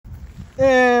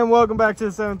And welcome back to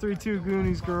the 732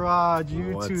 Goonies Garage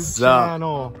YouTube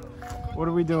channel. What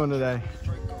are we doing today?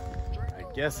 I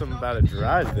guess I'm about to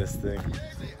drive this thing.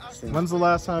 When's the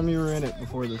last time you were in it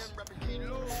before this?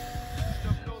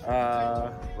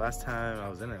 Last time I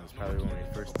was in it was probably when we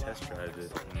first test drove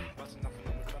it.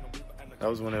 That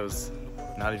was when it was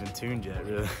not even tuned yet,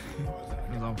 really.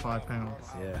 It was on 5 pounds.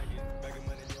 Yeah.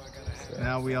 So.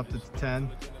 Now we upped it to 10.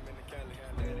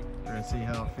 We're gonna see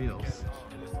how it feels.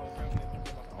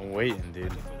 I'm waiting,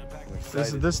 dude.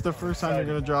 This is the first time you're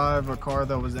gonna drive a car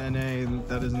that was NA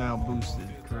that is now boosted,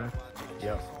 correct?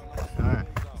 Yep. All right.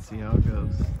 Let's see how it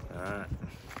goes. All right.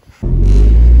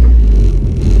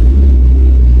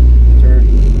 Turn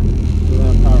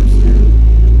without power steering.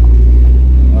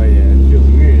 Oh yeah, it feels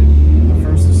weird. The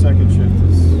first and second shift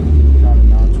is kind of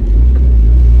notchy.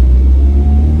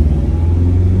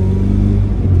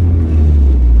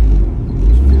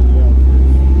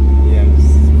 Yeah, I'm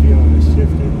just feeling the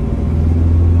shifting.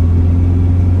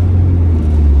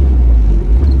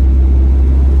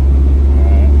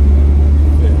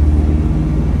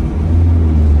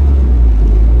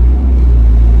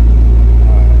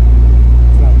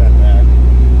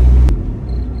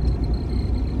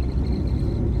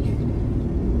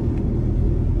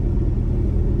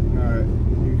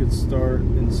 Start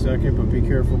in second, but be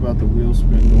careful about the wheel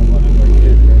spin. Don't let it like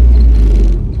hit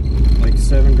like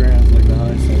 7 grams like the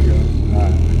high side go.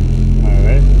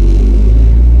 Alright.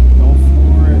 Don't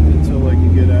floor it until like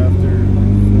you get after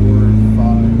like 4,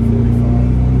 5, 45.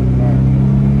 Alright.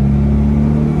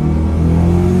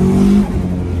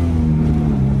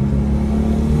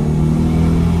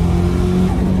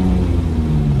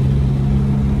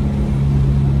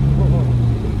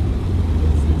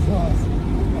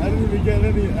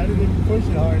 I didn't even push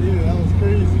it hard either. That was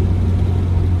crazy.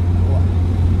 Wow.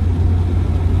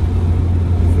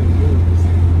 This thing moves.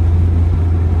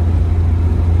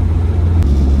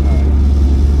 Alright.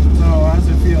 So how does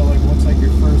it feel like what's like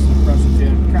your first impressions?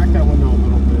 Yeah, crack that window a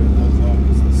little bit. It does that.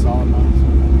 It's the solid nose.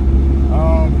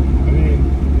 I mean,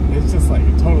 it's just like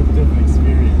a total different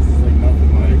experience. It's like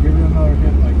nothing like. Give it another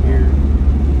hit like here.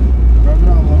 Rev it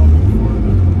out a little bit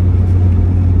further.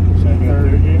 Should I go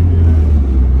third gear? Yeah.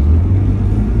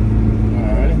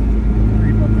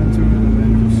 Creep up into it and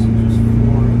then just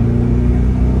floor it.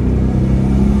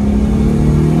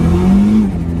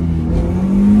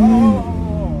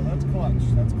 Oh, that's clutch.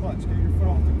 That's clutch. Get your foot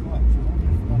off the clutch. You're holding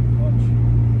your foot on the clutch.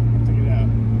 I took it out.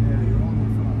 Yeah, you're holding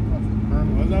your foot on the clutch.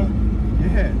 Was that?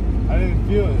 Yeah. I didn't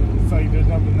feel it. It's like there's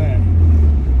nothing there.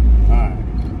 Alright.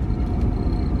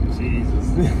 Jesus.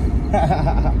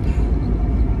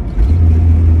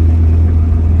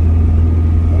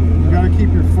 You gotta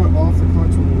keep your foot off the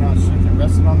clutch when you're not shifting.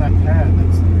 Rest it on that pad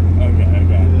that's there. Okay.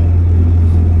 Yeah.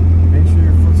 Make sure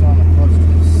your foot's on the clutch to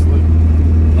just slip.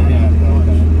 Yeah.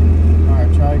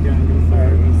 Alright, try again. Go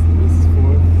third. This is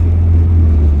fourth.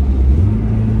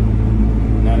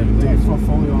 Now take your foot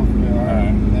fully off of there. Alright.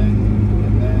 And then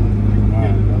like,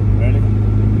 get it up. Ready?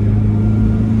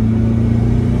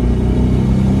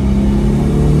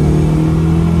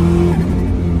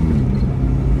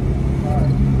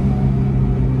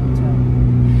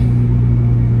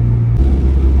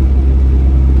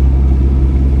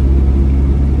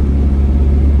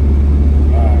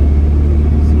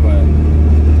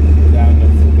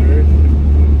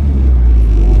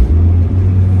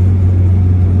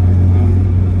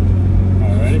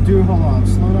 Hold on,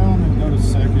 slow down and go to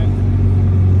second.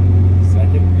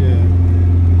 Second? Yeah.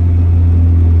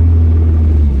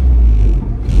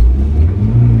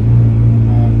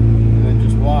 And then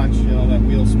just watch, that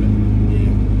wheel spin.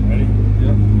 Yeah. Ready?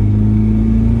 Yep.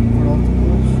 Put off the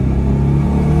clutch.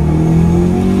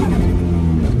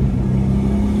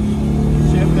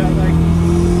 Shift that like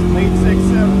late 6,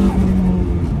 7.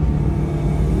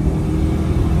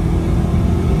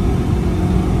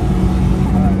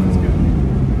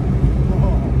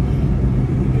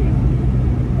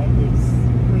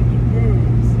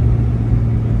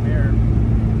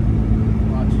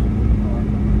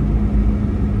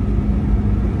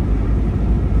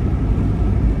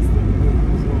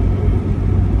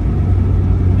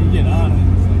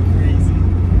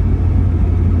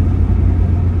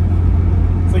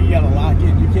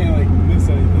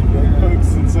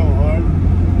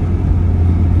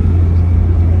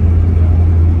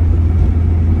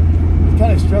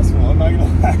 Stressful, I'm not gonna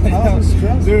lie. How is it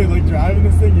stressful? Dude, like driving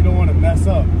this thing, you don't want to mess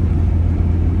up.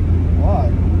 Why? I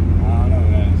don't know,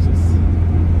 man.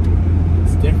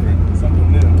 It's different. It's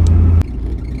something new.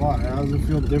 Why? How does it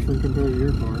feel different compared to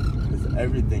your car?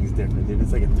 Everything's different, dude.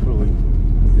 It's like it's totally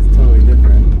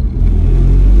different.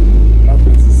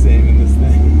 Nothing's the same in this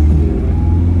thing.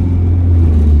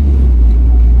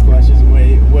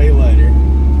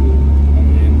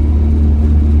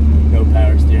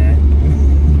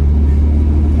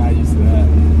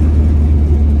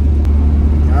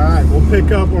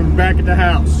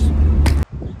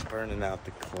 burning out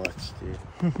the clutch, dude.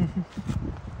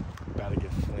 About to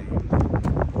get flamed.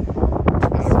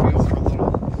 How'd it feel for a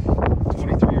little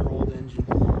 23-year-old engine?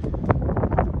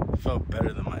 It felt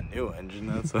better than my new engine.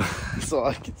 That's all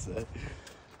I could say.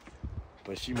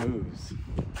 But she moves.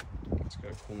 It's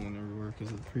got coolant everywhere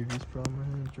because of the previous problem I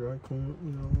had. Dry coolant,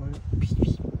 you know, like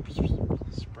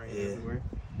spraying everywhere.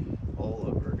 All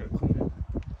over, gotta clean it.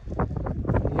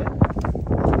 Yeah.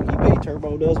 eBay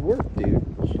Turbo does work, dude.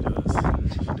 She does.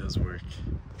 She does work.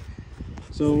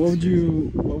 So what would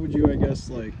you I guess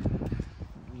like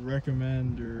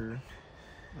recommend, or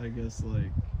I guess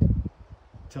like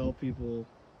tell people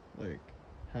like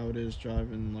how it is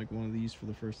driving like one of these for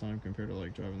the first time compared to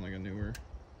like driving like a newer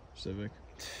Civic?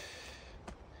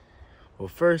 Well,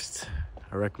 first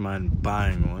I recommend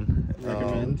buying one.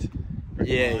 Recommend?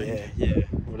 Yeah.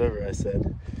 Whatever I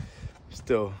said.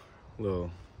 Still a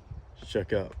little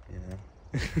shook up, you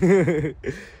know.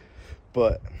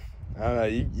 But I don't know.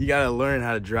 You gotta learn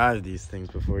how to drive these things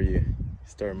before you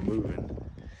start moving.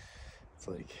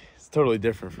 It's totally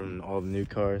different from all the new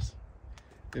cars.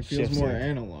 It feels more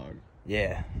analog.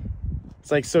 Yeah. It's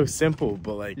like so simple,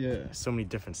 but like Yeah. so many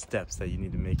different steps that you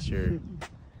need to make sure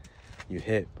you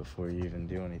hit before you even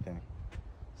do anything.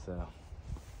 So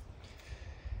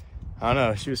I don't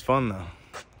know. She was fun though.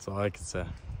 That's all I could say.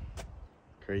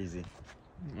 Crazy.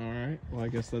 All right. Well, I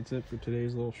guess that's it for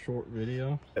today's little short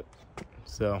video.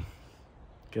 So,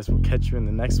 guess we'll catch you in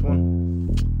the next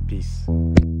one. Peace.